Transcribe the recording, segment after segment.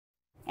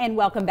And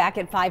welcome back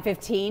at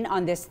 5:15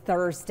 on this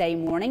Thursday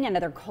morning.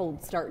 Another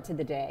cold start to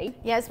the day.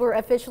 Yes, we're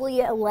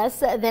officially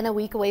less than a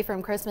week away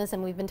from Christmas,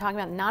 and we've been talking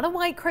about not a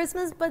white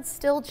Christmas, but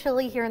still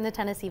chilly here in the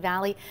Tennessee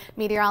Valley.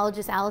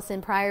 Meteorologist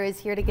Alison Pryor is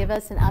here to give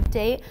us an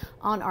update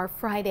on our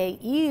Friday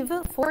Eve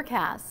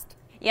forecast.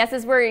 Yes,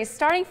 as we're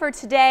starting for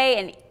today,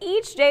 and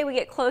each day we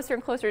get closer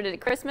and closer to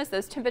Christmas,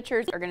 those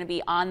temperatures are going to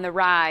be on the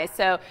rise.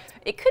 So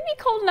it could be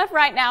cold enough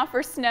right now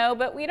for snow,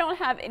 but we don't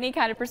have any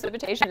kind of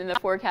precipitation in the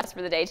forecast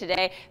for the day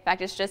today. In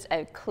fact, it's just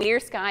a clear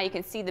sky. You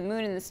can see the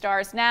moon and the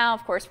stars now.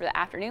 Of course, for the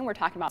afternoon, we're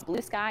talking about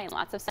blue sky and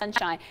lots of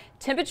sunshine.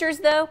 Temperatures,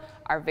 though,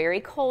 are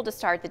very cold to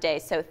start the day.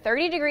 So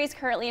 30 degrees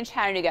currently in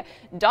Chattanooga.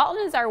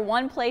 Dalton is our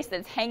one place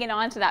that's hanging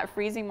on to that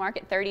freezing mark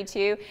at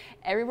 32.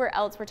 Everywhere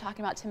else, we're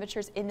talking about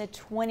temperatures in the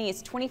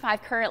 20s,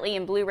 25 currently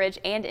in Blue Ridge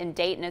and in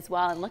Dayton as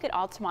well. And look at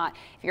Altamont.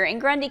 If you're in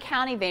Grundy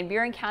County, Van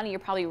Buren County, you're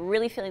probably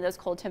really feeling those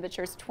cold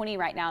temperatures, 20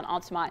 right now in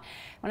Altamont.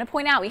 I want to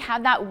point out we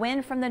have that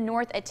wind from the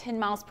north at 10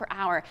 miles per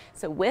hour.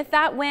 So with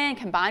that wind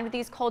combined with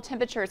these cold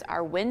temperatures,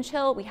 our wind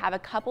chill, we have a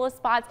couple of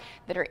spots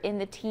that are in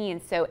the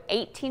teens. So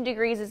 18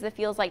 degrees is the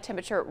feels like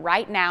temperature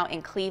right now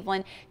in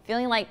Cleveland,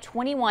 feeling like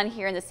 21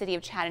 here in the city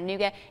of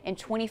Chattanooga and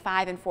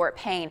 25 in Fort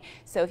Payne.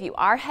 So if you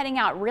are heading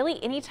out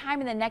really anytime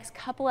in the next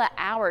couple of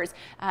hours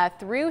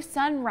through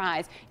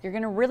sunrise, you're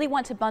going to really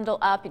want to bundle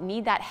up and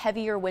need that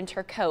heavier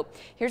winter coat.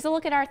 Here's a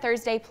look at our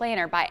Thursday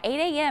planner. By 8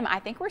 a.m., I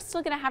think we're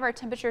still going to have our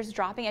temperatures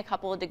dropping a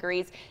couple of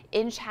degrees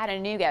in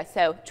Chattanooga,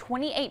 so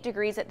 28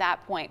 degrees at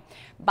that point.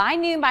 By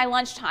noon, by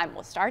lunchtime,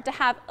 we'll start to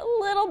have a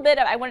little bit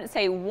of, I wouldn't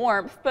say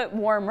warmth, but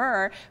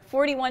warmer,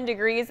 41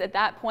 degrees at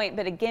that point.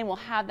 But again, we'll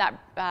have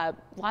that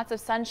lots of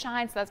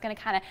sunshine, so that's going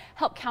to kind of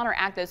help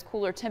counteract those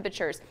cooler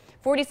temperatures.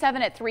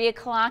 47 at 3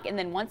 o'clock, and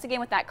then once again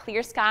with that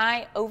clear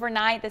sky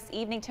overnight this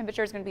evening,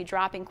 temperature is going to be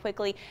dropping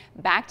quickly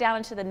back down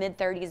into the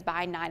mid-30s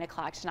by 9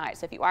 o'clock tonight.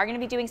 So if you are going to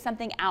be doing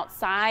something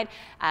outside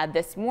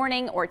this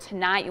morning or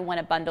tonight, you want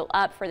to bundle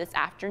up for this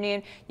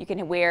afternoon. You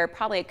can wear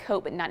probably a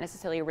coat, but not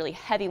necessarily a really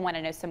heavy one.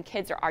 I know some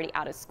kids are already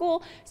out of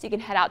school, so you can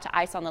head out to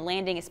Ice on the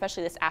Landing,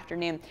 especially this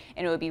afternoon,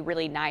 and it would be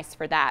really nice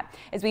for that.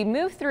 As we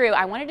move through,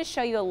 I wanted to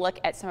show you a look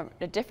at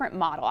a different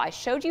model. I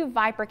showed you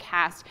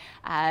Vipercast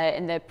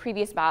in the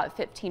previous about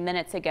 15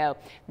 minutes ago.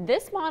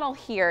 This model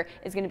here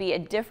is going to be a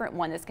different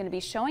one that's going to be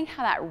showing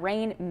how that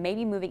rain may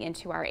be moving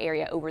into our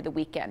area over the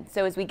weekend.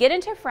 So as we get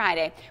into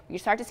Friday, you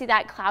start to see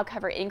that cloud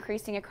cover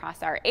increasing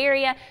across our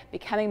area,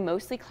 becoming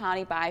mostly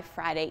cloudy by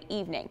Friday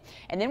evening.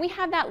 And then we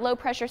have that low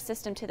pressure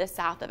system to the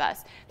south of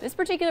us. This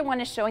particular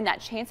one is showing that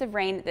chance of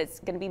rain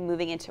that's going to be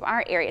moving into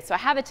our area. So I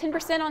have a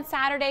 10% on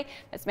Saturday.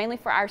 That's mainly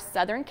for our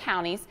southern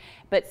counties.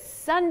 But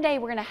Sunday,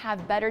 we're going to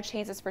have better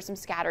chances for some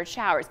scattered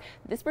showers.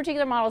 This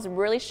particular model is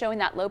really showing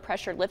that low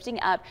pressure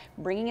lifting up,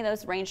 bringing in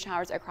those rain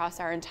showers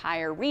across our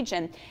entire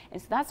region. And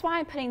so that's why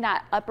I'm putting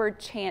that upper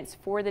chance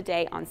for the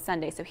day on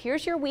Sunday. So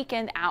here's your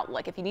weekend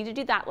outlook. If you need to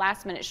do that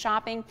last minute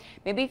shopping,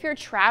 maybe if you're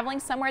traveling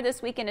somewhere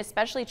this weekend,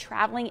 especially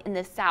traveling in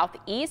the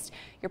southeast,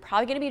 you're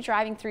probably going to be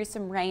driving through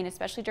some rain,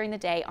 especially during the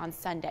day on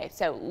Sunday.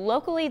 So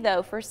locally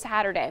though, for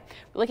Saturday,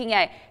 we're looking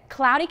at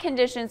cloudy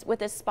conditions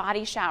with a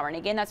spotty shower. And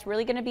again, that's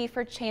really going to be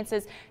for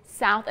chances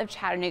south of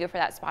Chattanooga for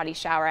that spotty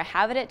shower. I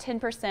have it at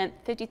 10%,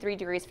 53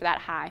 degrees for that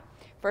high.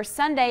 For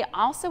Sunday,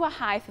 also a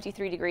high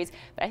 53 degrees,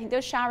 but I think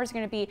those showers are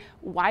going to be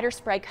wider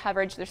spread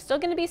coverage. They're still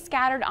going to be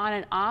scattered on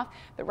and off,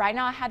 but right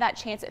now I have that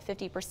chance at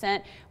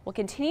 50%. We'll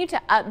continue to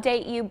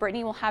update you.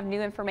 Brittany will have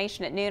new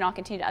information at noon. I'll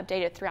continue to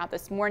update it throughout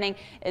this morning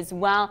as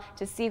well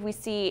to see if we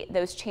see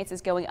those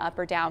chances going up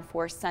or down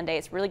for Sunday.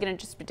 It's really going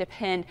to just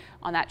depend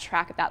on that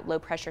track of that low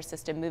pressure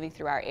system moving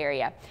through our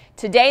area.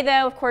 Today,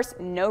 though, of course,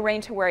 no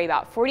rain to worry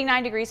about.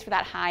 49 degrees for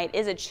that high. It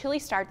is a chilly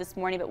start this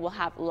morning, but we'll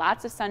have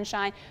lots of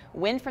sunshine.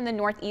 Wind from the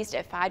northeast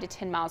at 5 to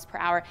 10 miles per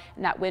hour,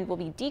 and that wind will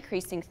be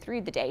decreasing through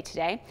the day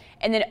today.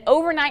 And then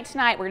overnight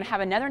tonight, we're going to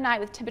have another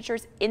night with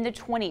temperatures in the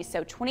 20s.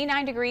 So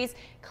 29 degrees,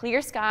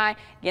 clear sky.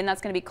 Again,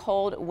 that's going to be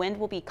cold. Wind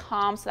will be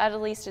calm, so that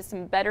at least is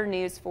some better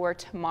news for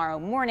tomorrow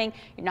morning.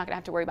 You're not going to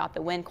have to worry about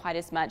the wind quite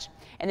as much.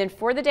 And then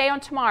for the day on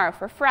tomorrow,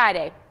 for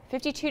Friday,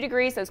 52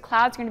 degrees. Those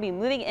clouds are going to be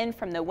moving in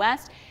from the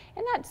west,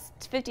 and that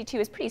 52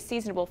 is pretty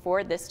seasonable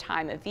for this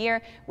time of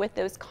year with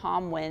those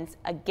calm winds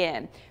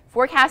again.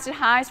 Forecasted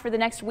highs for the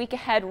next week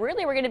ahead.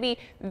 Really, we're going to be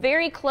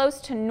very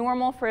close to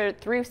normal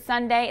through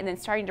Sunday, and then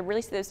starting to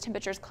really see those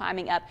temperatures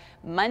climbing up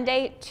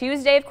Monday.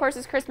 Tuesday, of course,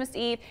 is Christmas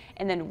Eve,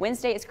 and then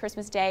Wednesday is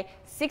Christmas Day.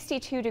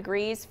 62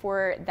 degrees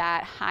for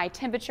that high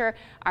temperature.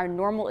 Our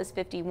normal is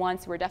 51,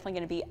 so we're definitely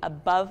going to be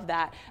above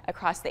that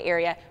across the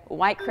area.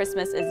 White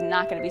Christmas is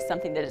not going to be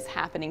something that is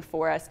happening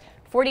for us.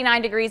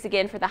 49 degrees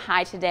again for the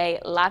high today,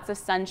 lots of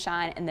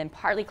sunshine, and then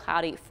partly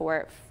cloudy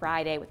for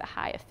Friday with a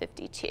high of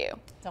 52.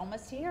 It's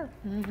almost here.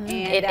 Mm-hmm.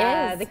 And it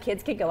is. The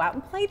kids can go out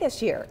and play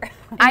this year.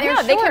 I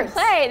know, they can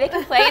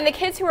play, and the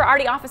kids who are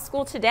already off of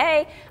school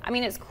today, I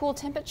mean, it's cool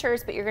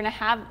temperatures, but you're going to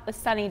have a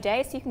sunny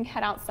day, so you can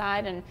head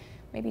outside and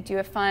maybe do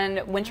a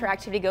fun winter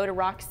activity, go to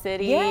Rock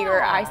City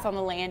or Ice on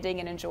the Landing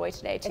and enjoy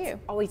today too.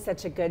 It's always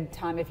such a good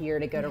time of year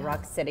to go to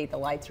Rock City. The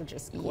lights are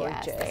just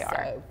gorgeous. Yes, they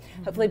are. So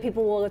hopefully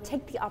people will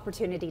take the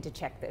opportunity to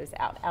check those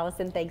out.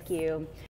 Allison, thank you.